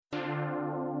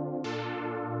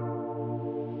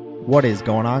What is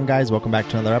going on, guys? Welcome back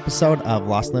to another episode of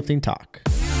Lost Lifting Talk.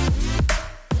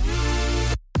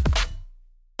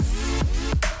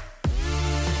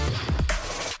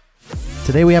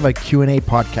 Today we have a Q&A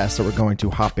podcast that we're going to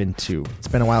hop into. It's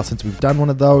been a while since we've done one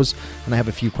of those, and I have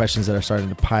a few questions that are starting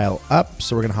to pile up,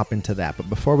 so we're going to hop into that. But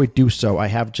before we do so, I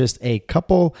have just a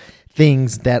couple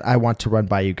things that I want to run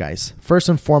by you guys. First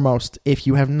and foremost, if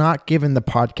you have not given the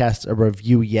podcast a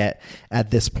review yet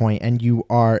at this point, and you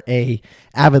are a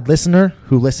avid listener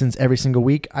who listens every single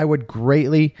week, I would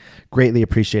greatly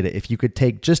appreciate it if you could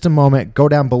take just a moment, go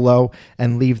down below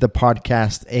and leave the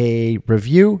podcast a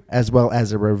review as well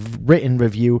as a written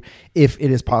review if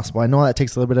it is possible. I know that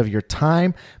takes a little bit of your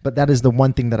time, but that is the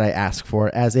one thing that I ask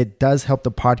for, as it does help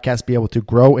the podcast be able to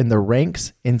grow in the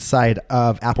ranks inside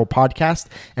of Apple Podcasts,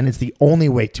 and it's the only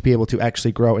way to be able to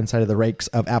actually grow inside of the ranks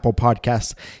of Apple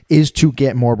Podcasts is to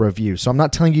get more reviews. So I'm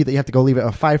not telling you that you have to go leave it a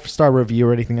 5-star review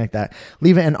or anything like that.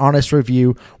 Leave it an honest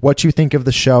review, what you think of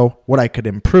the show, what I could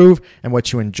improve, and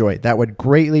what you enjoy. That would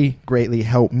greatly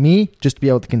help me just to be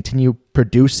able to continue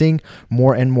producing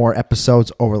more and more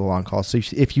episodes over the long haul. So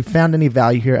if you found any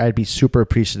value here, I'd be super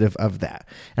appreciative of that.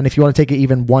 And if you want to take it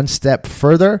even one step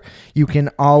further, you can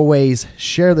always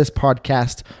share this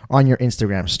podcast on your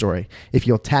Instagram story. If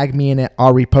you'll tag me in it,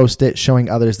 I'll repost it, showing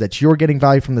others that you're getting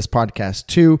value from this podcast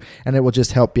too, and it will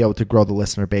just help be able to grow the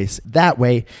listener base that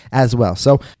way as well.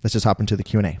 So let's just hop into the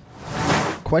Q&A.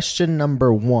 Question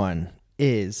number 1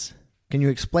 is, can you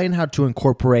explain how to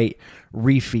incorporate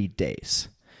refeed days?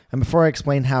 And before I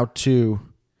explain how to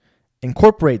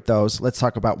incorporate those, let's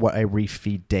talk about what a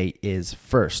refeed day is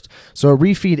first. So a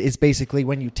refeed is basically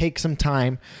when you take some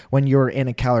time when you're in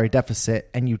a calorie deficit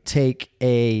and you take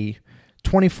a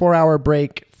 24-hour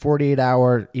break,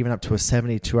 48-hour, even up to a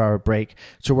 72-hour break,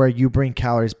 to where you bring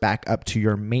calories back up to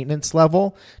your maintenance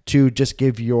level to just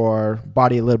give your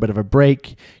body a little bit of a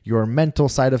break, your mental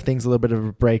side of things a little bit of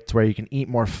a break, to where you can eat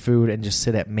more food and just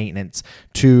sit at maintenance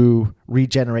to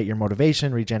regenerate your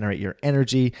motivation, regenerate your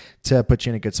energy, to put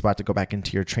you in a good spot to go back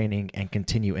into your training and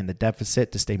continue in the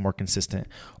deficit to stay more consistent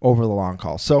over the long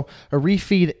haul. So a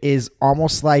refeed is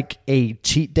almost like a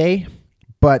cheat day.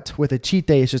 But with a cheat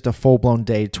day, it's just a full-blown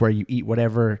day to where you eat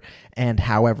whatever and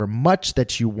however much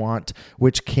that you want,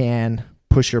 which can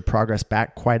push your progress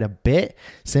back quite a bit,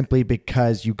 simply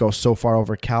because you go so far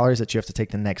over calories that you have to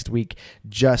take the next week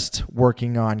just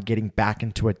working on getting back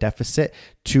into a deficit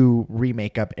to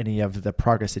remake up any of the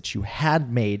progress that you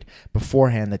had made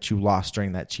beforehand that you lost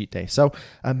during that cheat day. So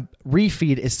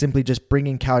refeed is simply just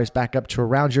bringing calories back up to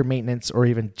around your maintenance or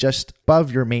even just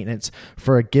above your maintenance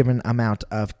for a given amount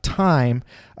of time,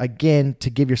 again, to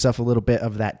give yourself a little bit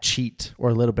of that cheat or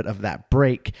a little bit of that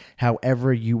break,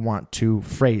 however you want to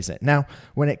phrase it. Now,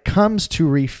 when it comes to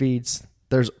refeeds,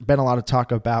 there's been a lot of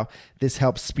talk about this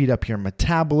helps speed up your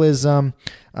metabolism.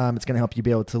 It's going to help you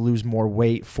be able to lose more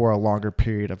weight for a longer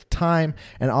period of time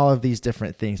and all of these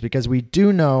different things, because we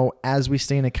do know as we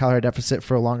stay in a calorie deficit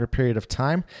for a longer period of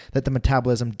time that the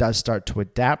metabolism does start to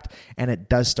adapt and it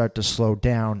does start to slow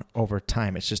down over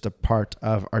time. It's just a part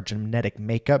of our genetic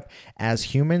makeup as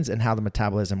humans and how the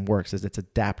metabolism works, is it's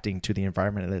adapting to the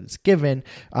environment that it's given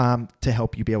to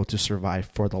help you be able to survive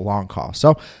for the long haul.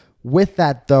 So with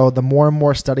that, though, the more and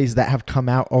more studies that have come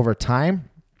out over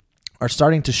time are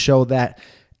starting to show that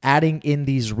adding in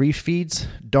these refeeds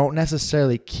don't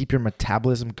necessarily keep your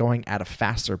metabolism going at a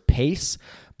faster pace,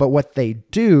 but what they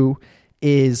do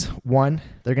is, one,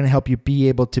 they're going to help you be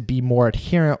able to be more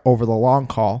adherent over the long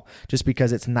haul, just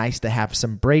because it's nice to have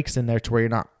some breaks in there to where you're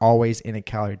not always in a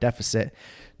calorie deficit.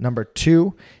 Number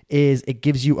 2 is it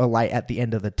gives you a light at the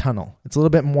end of the tunnel. It's a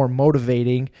little bit more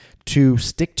motivating to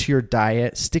stick to your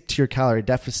diet, stick to your calorie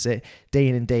deficit day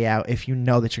in and day out if you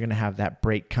know that you're going to have that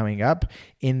break coming up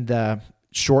in the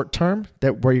short term,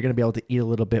 that where you're going to be able to eat a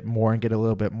little bit more and get a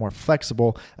little bit more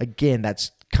flexible. Again,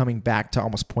 that's coming back to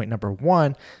almost point number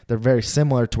 1. They're very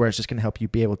similar to where it's just going to help you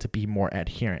be able to be more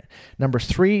adherent. Number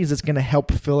 3 is it's going to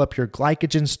help fill up your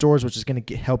glycogen stores, which is going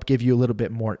to help give you a little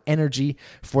bit more energy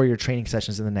for your training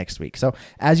sessions in the next week. So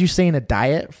as you stay in a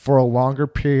diet for a longer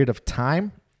period of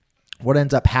time, what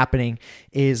ends up happening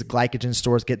is glycogen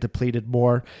stores get depleted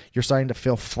more. You're starting to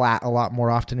feel flat a lot more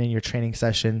often in your training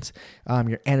sessions.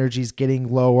 Your energy's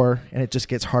getting lower, and it just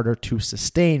gets harder to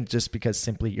sustain just because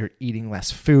simply you're eating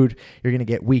less food. You're going to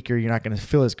get weaker. You're not going to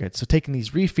feel as good. So taking these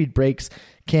refeed breaks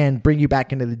can bring you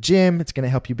back into the gym. It's going to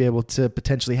help you be able to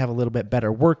potentially have a little bit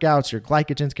better workouts. Your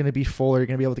glycogen's going to be fuller. You're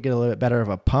going to be able to get a little bit better of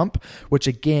a pump, which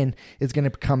again is going to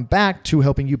come back to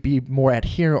helping you be more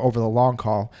adherent over the long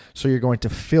haul. So you're going to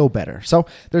feel better. So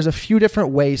there's a few different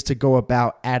ways to go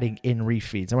about adding in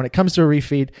refeeds. And when it comes to a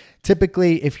refeed,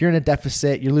 typically if you're in a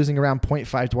deficit, you're losing around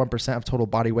 0.5 to 1% of total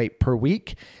body weight per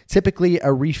week. Typically a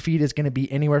refeed is going to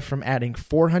be anywhere from adding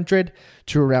 400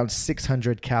 to around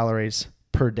 600 calories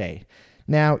per day.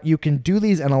 Now, you can do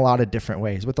these in a lot of different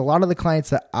ways. With a lot of the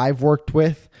clients that I've worked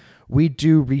with, we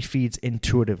do refeeds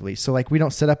intuitively. So like we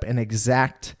don't set up an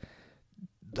exact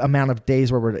amount of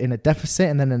days where we're in a deficit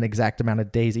and then an exact amount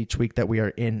of days each week that we are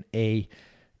in a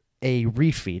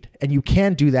refeed. And you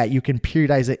can do that. You can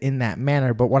periodize it in that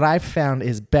manner. But what I've found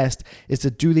is best is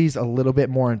to do these a little bit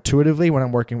more intuitively when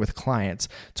I'm working with clients,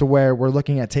 to where we're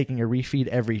looking at taking a refeed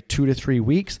every 2 to 3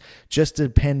 weeks, just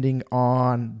depending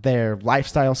on their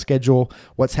lifestyle schedule,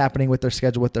 what's happening with their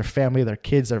schedule, with their family, their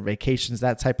kids, their vacations,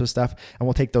 that type of stuff. And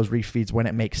we'll take those refeeds when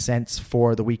it makes sense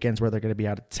for the weekends where they're going to be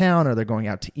out of town or they're going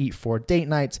out to eat for date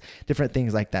nights, different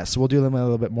things like that. So we'll do them in a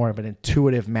little bit more of an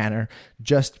intuitive manner,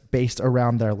 just based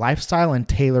around their lifestyle and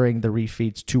tailoring the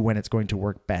refeeds to when it's going to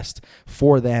work best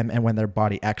for them and when their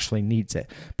body actually needs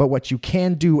it. But what you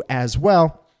can do as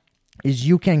well is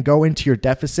you can go into your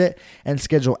deficit and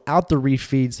schedule out the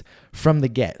refeeds from the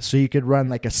get. So you could run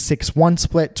like a 6-1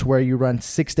 split to where you run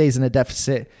 6 days in a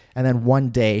deficit and then 1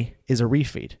 day is a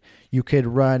refeed. You could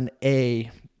run a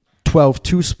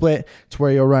 12-2 split to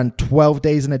where you'll run 12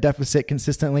 days in a deficit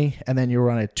consistently, and then you'll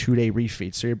run a 2-day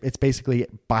refeed. So it's basically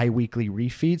bi-weekly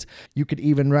refeeds. You could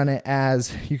even run it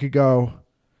as, you could go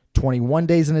 21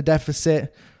 days in a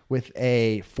deficit with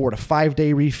a 4 to 5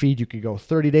 day refeed. You could go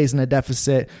 30 days in a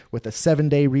deficit with a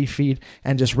 7-day refeed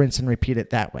and just rinse and repeat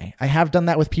it that way. I have done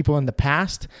that with people in the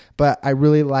past, but I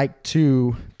really like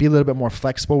to be a little bit more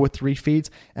flexible with refeeds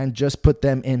and just put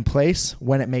them in place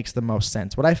when it makes the most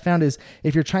sense. What I found is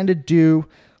if you're trying to do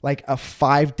like a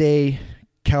 5-day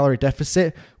calorie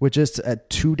deficit with just a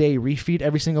 2-day refeed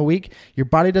every single week, your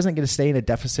body doesn't get to stay in a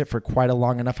deficit for quite a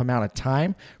long enough amount of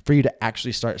time for you to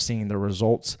actually start seeing the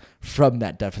results from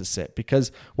that deficit.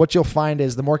 Because what you'll find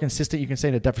is the more consistent you can stay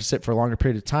in a deficit for a longer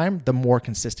period of time, the more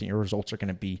consistent your results are going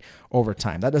to be over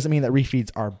time. That doesn't mean that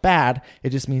refeeds are bad. It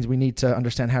just means we need to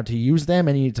understand how to use them,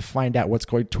 and you need to find out what's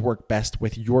going to work best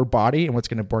with your body and what's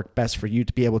going to work best for you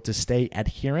to be able to stay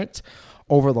adherent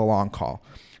over the long haul.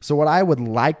 So what I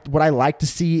like to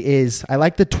see is I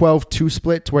like the 12-2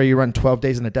 split to where you run 12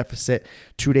 days in a deficit,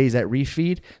 2 days at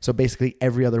refeed. So basically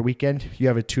every other weekend you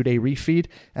have a 2-day refeed.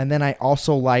 And then I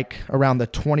also like around the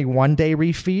 21-day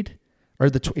refeed, or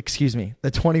the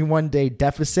 21-day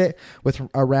deficit with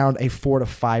around a 4 to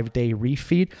 5 day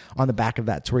refeed on the back of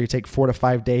that, to where you take 4 to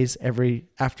 5 days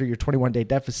after your 21-day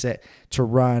deficit to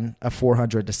run a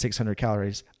 400 to 600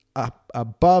 calories up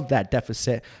above that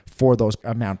deficit for those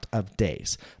amount of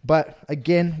days. But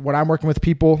again, when I'm working with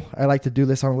people, I like to do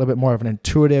this on a little bit more of an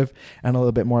intuitive and a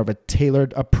little bit more of a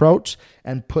tailored approach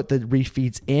and put the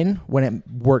refeeds in when it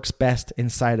works best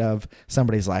inside of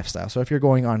somebody's lifestyle. So if you're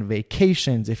going on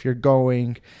vacations, if you're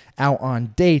going out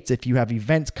on dates, if you have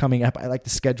events coming up, I like to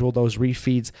schedule those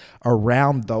refeeds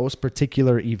around those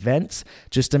particular events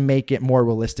just to make it more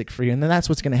realistic for you. And then that's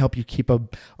what's going to help you keep a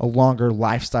longer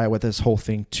lifestyle with this whole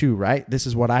thing too, right? This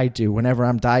is what I do. Whenever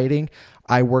I'm dieting,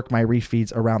 I work my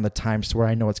refeeds around the times to where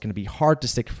I know it's going to be hard to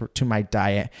stick to my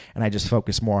diet, and I just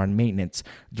focus more on maintenance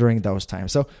during those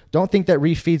times. So don't think that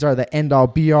refeeds are the end all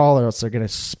be all, or else they're going to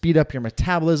speed up your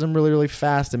metabolism really, really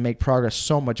fast and make progress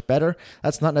so much better.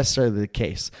 That's not necessarily the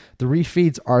case. The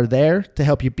refeeds are there to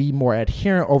help you be more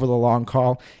adherent over the long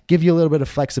haul, give you a little bit of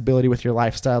flexibility with your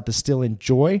lifestyle to still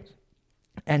enjoy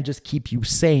and just keep you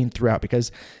sane throughout,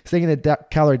 because staying in a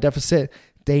calorie deficit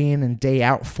day in and day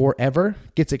out forever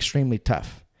gets extremely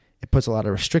tough. It puts a lot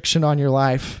of restriction on your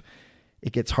life.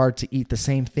 It gets hard to eat the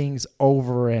same things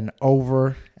over and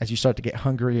over. As you start to get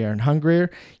hungrier and hungrier,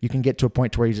 you can get to a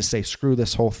point to where you just say, screw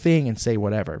this whole thing and say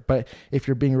whatever. But if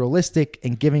you're being realistic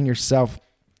and giving yourself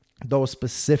those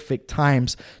specific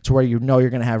times to where you know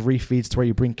you're going to have refeeds to where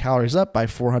you bring calories up by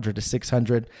 400 to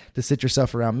 600 to sit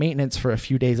yourself around maintenance for a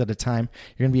few days at a time,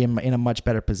 you're going to be in a much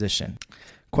better position.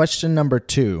 Question number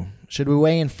 2, should we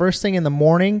weigh in first thing in the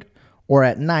morning or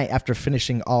at night after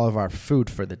finishing all of our food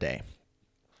for the day?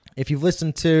 If you've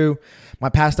listened to my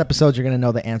past episodes, you're going to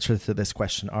know the answer to this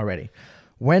question already.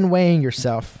 When weighing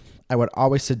yourself, I would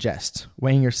always suggest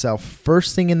weighing yourself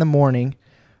first thing in the morning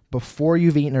before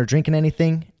you've eaten or drinking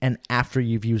anything and after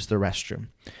you've used the restroom.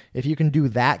 If you can do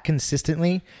that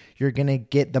consistently, you're going to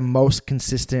get the most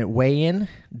consistent weigh-in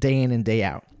day in and day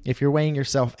out. If you're weighing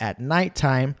yourself at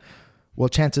nighttime, Well,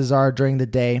 chances are during the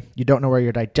day, you don't know where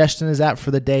your digestion is at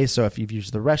for the day. So if you've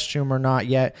used the restroom or not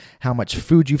yet, how much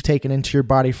food you've taken into your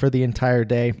body for the entire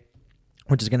day,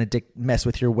 which is going to mess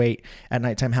with your weight at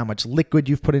nighttime, how much liquid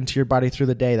you've put into your body through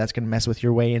the day. That's going to mess with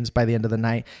your weigh-ins by the end of the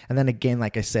night. And then again,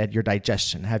 like I said, your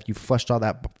digestion. Have you flushed all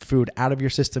that food out of your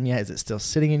system yet? Is it still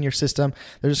sitting in your system?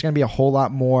 There's just going to be a whole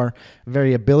lot more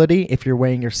variability if you're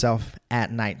weighing yourself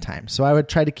at nighttime. So I would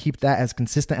try to keep that as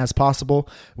consistent as possible,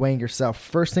 weighing yourself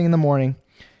first thing in the morning,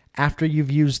 after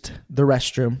you've used the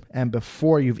restroom, and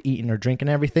before you've eaten or drinking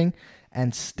everything,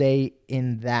 and stay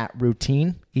in that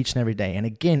routine each and every day. And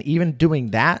again, even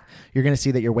doing that, you're going to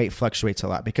see that your weight fluctuates a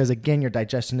lot because again, your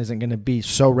digestion isn't going to be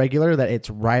so regular that it's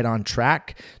right on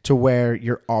track to where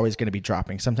you're always going to be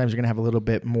dropping. Sometimes you're going to have a little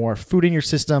bit more food in your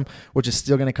system, which is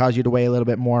still going to cause you to weigh a little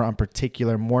bit more on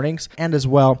particular mornings. And as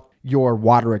well, your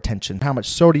water retention, how much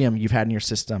sodium you've had in your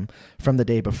system from the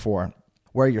day before,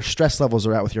 where your stress levels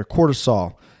are at with your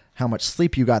cortisol, how much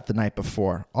sleep you got the night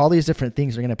before. All these different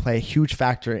things are going to play a huge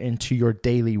factor into your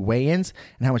daily weigh-ins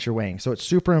and how much you're weighing. So it's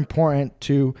super important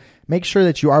to make sure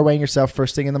that you are weighing yourself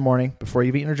first thing in the morning before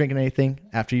you've eaten or drinking anything,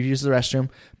 after you've used the restroom.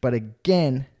 But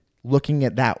again, looking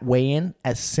at that weigh-in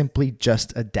as simply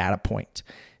just a data point.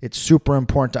 It's super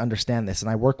important to understand this.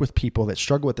 And I work with people that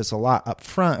struggle with this a lot up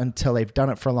front until they've done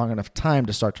it for a long enough time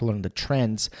to start to learn the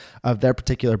trends of their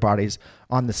particular bodies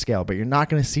on the scale. But you're not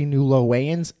going to see new low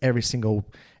weigh-ins every single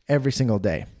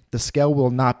day. The scale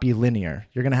will not be linear.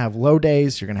 You're going to have low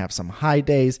days, you're going to have some high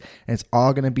days, and it's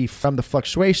all going to be from the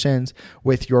fluctuations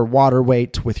with your water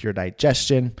weight, with your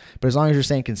digestion. But as long as you're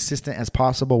staying consistent as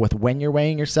possible with when you're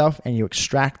weighing yourself and you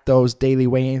extract those daily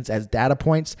weigh-ins as data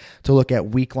points to look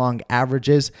at week-long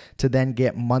averages to then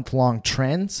get month-long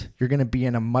trends, you're going to be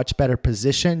in a much better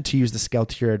position to use the scale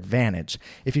to your advantage.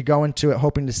 If you go into it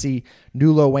hoping to see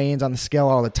new low weigh-ins on the scale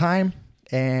all the time,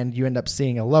 and you end up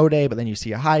seeing a low day, but then you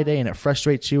see a high day and it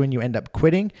frustrates you and you end up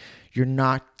quitting, you're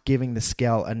not giving the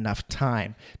scale enough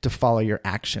time to follow your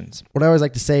actions. What I always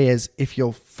like to say is if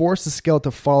you'll force the scale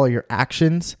to follow your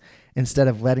actions instead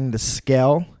of letting the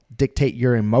scale dictate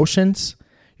your emotions,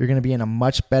 you're going to be in a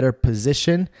much better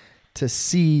position to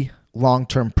see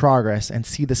long-term progress and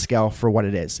see the scale for what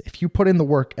it is. If you put in the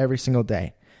work every single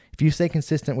day, if you stay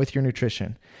consistent with your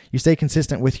nutrition, you stay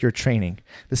consistent with your training,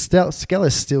 the scale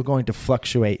is still going to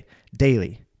fluctuate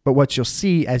daily. But what you'll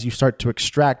see as you start to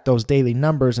extract those daily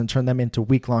numbers and turn them into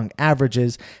week-long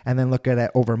averages and then look at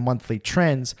it over monthly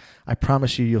trends, I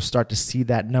promise you'll start to see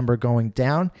that number going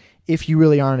down if you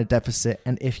really are in a deficit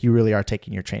and if you really are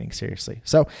taking your training seriously.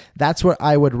 So that's what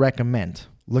I would recommend.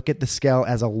 Look at the scale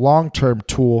as a long-term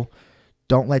tool.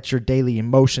 Don't let your daily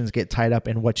emotions get tied up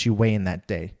in what you weigh in that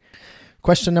day.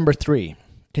 Question number 3,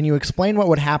 can you explain what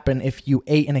would happen if you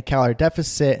ate in a calorie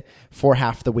deficit for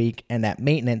half the week and at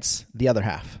maintenance the other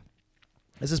half?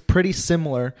 This is pretty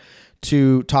similar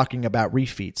to talking about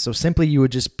refeeds. So simply you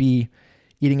would just be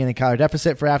eating in a calorie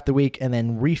deficit for half the week and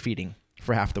then refeeding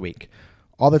for half the week.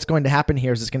 All that's going to happen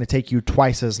here is it's going to take you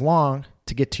twice as long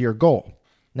to get to your goal.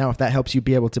 Now, if that helps you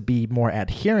be able to be more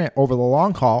adherent over the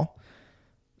long haul,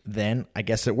 then I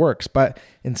guess it works. But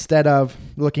instead of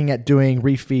looking at doing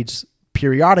refeeds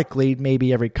periodically,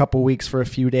 maybe every couple weeks for a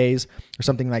few days or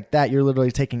something like that, you're literally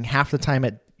taking half the time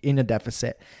in a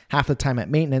deficit, half the time at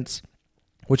maintenance,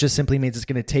 which just simply means it's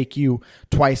going to take you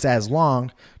twice as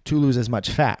long to lose as much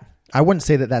fat. I wouldn't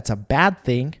say that that's a bad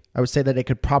thing. I would say that it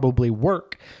could probably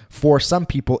work for some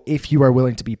people if you are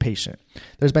willing to be patient.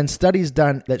 There's been studies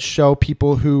done that show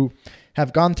people who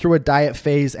have gone through a diet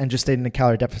phase and just stayed in a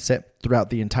calorie deficit throughout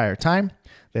the entire time,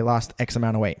 they lost X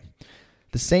amount of weight.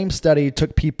 The same study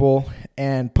took people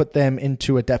and put them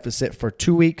into a deficit for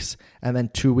 2 weeks and then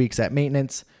 2 weeks at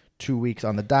maintenance, 2 weeks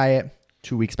on the diet,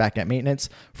 2 weeks back at maintenance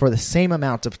for the same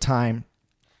amount of time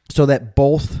so that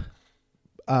both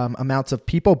amounts of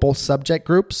people, both subject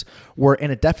groups were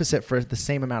in a deficit for the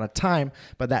same amount of time,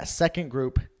 but that second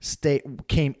group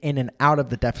came in and out of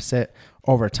the deficit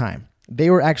over time. They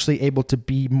were actually able to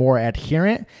be more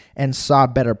adherent and saw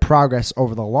better progress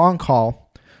over the long haul.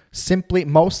 Simply,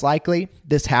 most likely,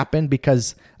 this happened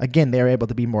because, again, they were able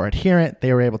to be more adherent.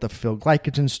 They were able to fill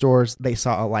glycogen stores. They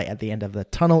saw a light at the end of the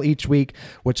tunnel each week,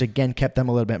 which, again, kept them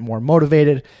a little bit more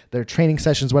motivated. Their training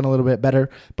sessions went a little bit better.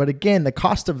 But, again, the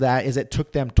cost of that is it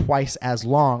took them twice as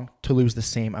long to lose the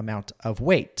same amount of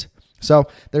weight. So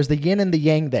there's the yin and the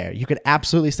yang there. You could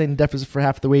absolutely stay in deficit for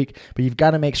half the week, but you've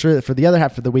got to make sure that for the other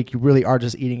half of the week, you really are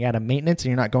just eating out of maintenance and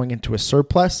you're not going into a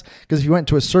surplus. Because if you went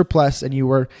to a surplus and you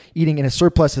were eating in a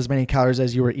surplus as many calories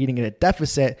as you were eating in a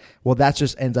deficit, well, that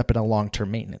just ends up in a long-term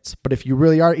maintenance. But if you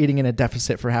really are eating in a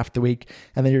deficit for half the week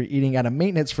and then you're eating out of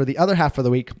maintenance for the other half of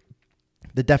the week,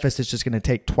 the deficit's just going to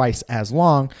take twice as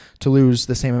long to lose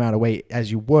the same amount of weight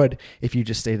as you would if you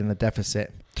just stayed in the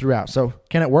deficit throughout. So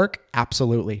can it work?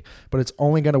 Absolutely. But it's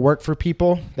only going to work for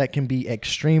people that can be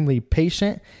extremely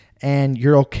patient and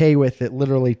you're okay with it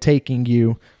literally taking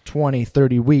you 20,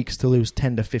 30 weeks to lose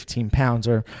 10 to 15 pounds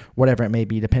or whatever it may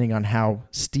be, depending on how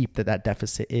steep that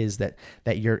deficit is that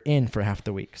you're in for half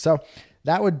the week. So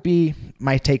that would be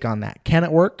my take on that. Can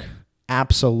it work?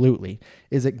 Absolutely.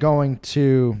 Is it going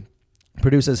to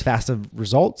produce as fast of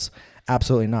results?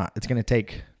 Absolutely not. It's going to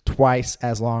take twice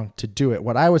as long to do it.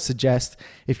 What I would suggest,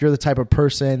 if you're the type of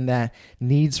person that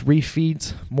needs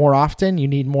refeeds more often, you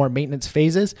need more maintenance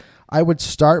phases, I would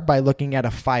start by looking at a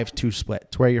 5-2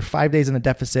 split, to where you're 5 days in a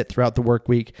deficit throughout the work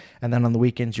week, and then on the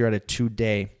weekends you're at a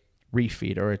 2-day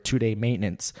refeed or a 2-day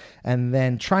maintenance, and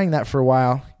then trying that for a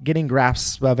while, getting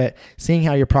grasp of it, seeing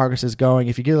how your progress is going.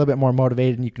 If you get a little bit more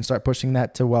motivated and you can start pushing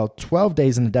that to 12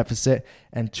 days in the deficit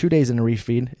and 2 days in a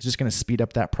refeed, it's just going to speed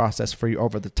up that process for you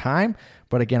over the time.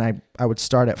 But again, I would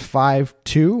start at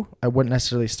 5-2. I wouldn't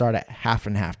necessarily start at half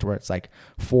and half to where it's like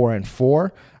 4 and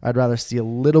 4. I'd rather see a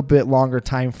little bit longer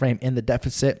time frame in the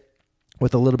deficit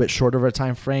with a little bit shorter of a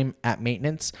time frame at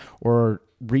maintenance or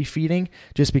refeeding,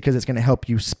 just because it's going to help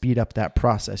you speed up that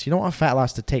process. You don't want fat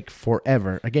loss to take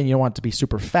forever. Again, you don't want it to be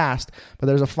super fast, but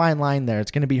there's a fine line there.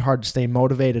 It's going to be hard to stay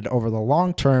motivated over the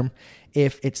long term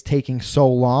if it's taking so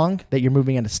long that you're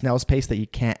moving at a snail's pace that you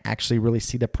can't actually really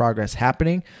see the progress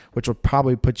happening, which will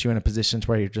probably put you in a position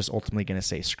where you're just ultimately going to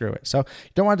say screw it. So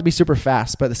you don't want it to be super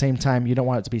fast, but at the same time, you don't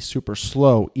want it to be super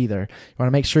slow either. You want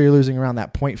to make sure you're losing around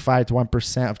that 0.5 to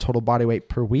 1% of total body weight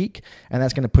per week, and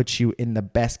that's going to put you in the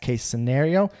best case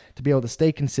scenario to be able to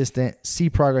stay consistent, see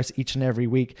progress each and every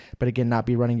week, but again, not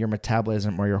be running your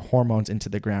metabolism or your hormones into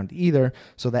the ground either,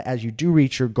 so that as you do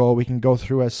reach your goal, we can go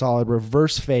through a solid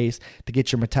reverse phase to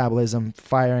get your metabolism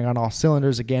firing on all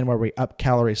cylinders again, where we up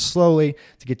calories slowly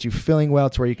to get you feeling well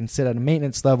to where you can sit at a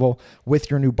maintenance level with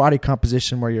your new body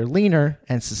composition where you're leaner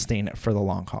and sustain it for the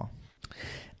long haul.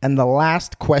 And the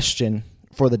last question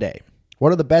for the day: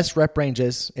 what are the best rep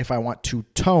ranges if I want to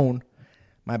tone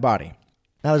my body?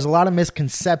 Now, there's a lot of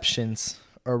misconceptions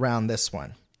around this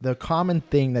one. The common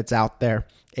thing that's out there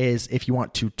is if you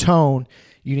want to tone,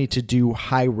 you need to do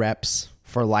high reps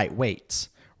for light weights,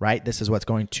 right? This is what's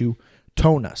going to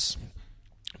tone us.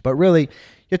 But really, you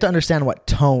have to understand what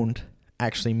toned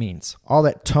actually means. All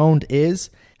that toned is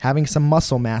having some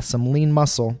muscle mass, some lean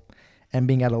muscle, and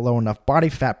being at a low enough body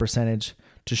fat percentage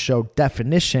to show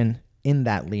definition in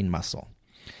that lean muscle.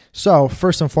 So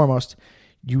first and foremost,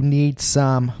 you need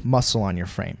some muscle on your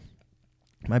frame.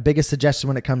 My biggest suggestion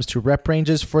when it comes to rep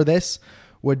ranges for this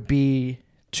would be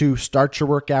to start your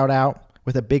workout out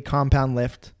with a big compound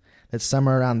lift that's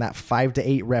somewhere around that 5 to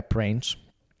 8 rep range.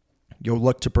 You'll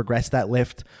look to progress that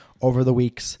lift over the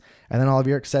weeks. And then all of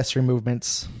your accessory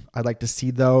movements, I'd like to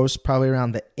see those probably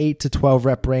around the 8 to 12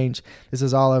 rep range. This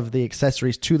is all of the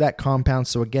accessories to that compound.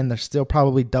 So again, they're still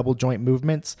probably double joint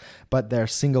movements, but they're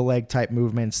single leg type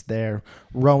movements, they're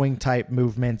rowing type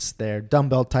movements, they're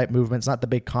dumbbell type movements, not the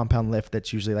big compound lift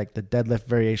that's usually like the deadlift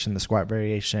variation, the squat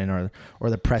variation, or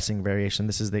the pressing variation.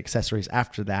 This is the accessories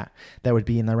after that. That would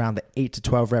be in around the 8 to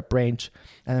 12 rep range.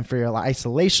 And then for your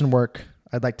isolation work,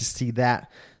 I'd like to see that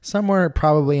somewhere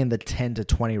probably in the 10 to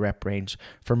 20 rep range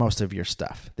for most of your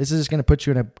stuff. This is going to put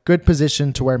you in a good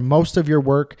position to where most of your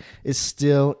work is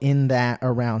still in that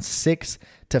around 6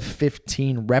 to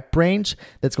 15 rep range.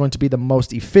 That's going to be the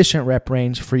most efficient rep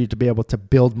range for you to be able to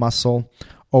build muscle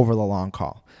over the long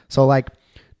haul. So like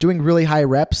doing really high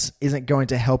reps isn't going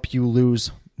to help you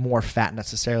lose more fat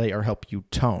necessarily or help you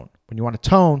tone. When you want to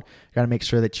tone, you got to make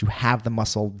sure that you have the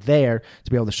muscle there to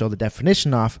be able to show the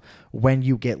definition off when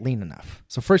you get lean enough.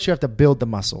 So first you have to build the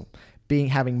muscle.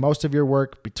 Having most of your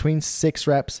work between 6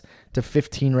 reps to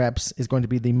 15 reps is going to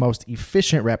be the most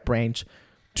efficient rep range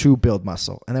to build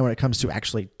muscle. And then when it comes to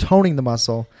actually toning the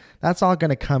muscle, that's all going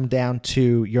to come down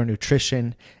to your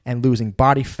nutrition and losing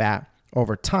body fat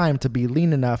over time to be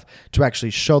lean enough to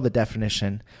actually show the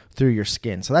definition through your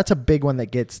skin. So that's a big one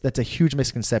that's a huge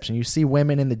misconception. You see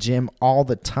women in the gym all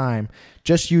the time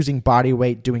just using body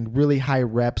weight, doing really high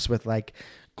reps with like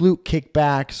glute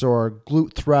kickbacks or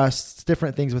glute thrusts,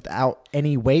 different things without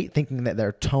any weight, thinking that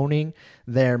they're toning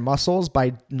their muscles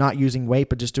by not using weight,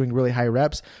 but just doing really high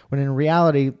reps, when in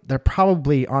reality, they're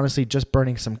probably honestly just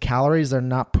burning some calories. They're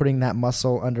not putting that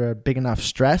muscle under a big enough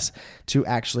stress to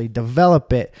actually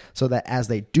develop it so that as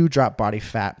they do drop body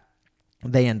fat,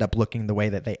 they end up looking the way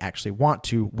that they actually want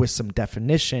to with some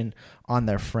definition on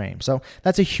their frame. So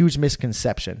that's a huge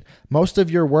misconception. Most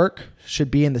of your work should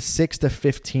be in the 6 to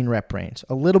 15 rep range.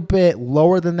 A little bit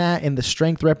lower than that in the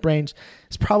strength rep range.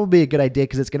 is probably a good idea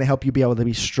because it's going to help you be able to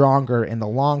be stronger in the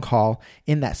long haul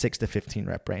in that 6 to 15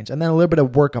 rep range. And then a little bit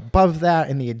of work above that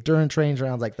in the endurance range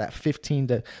around like that 15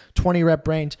 to 20 rep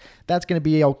range. That's going to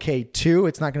be okay too.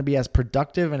 It's not going to be as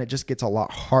productive, and it just gets a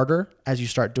lot harder as you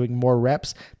start doing more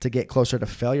reps to get closer to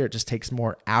failure. It just takes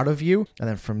more out of you. And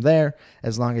then from there,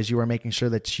 as long as you are making sure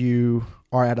that you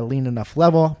are at a lean enough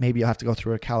level, maybe you'll have to go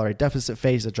through a calorie deficit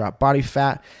phase to drop body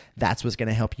fat. That's what's going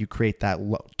to help you create that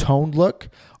toned look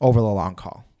over the long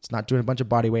haul. It's not doing a bunch of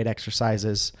body weight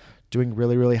exercises, doing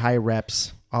really, really high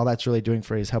reps. All that's really doing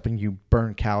for you is helping you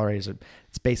burn calories.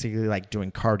 It's basically like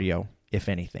doing cardio, if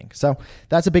anything. So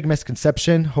that's a big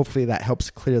misconception. Hopefully that helps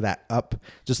clear that up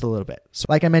just a little bit. So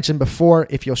like I mentioned before,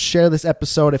 if you'll share this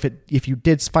episode, if you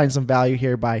did find some value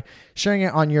here by sharing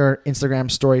it on your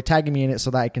Instagram story, tagging me in it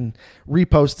so that I can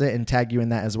repost it and tag you in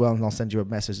that as well. And I'll send you a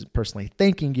message personally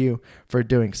thanking you for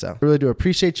doing so. I really do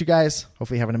appreciate you guys.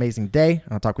 Hopefully you have an amazing day,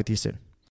 and I'll talk with you soon.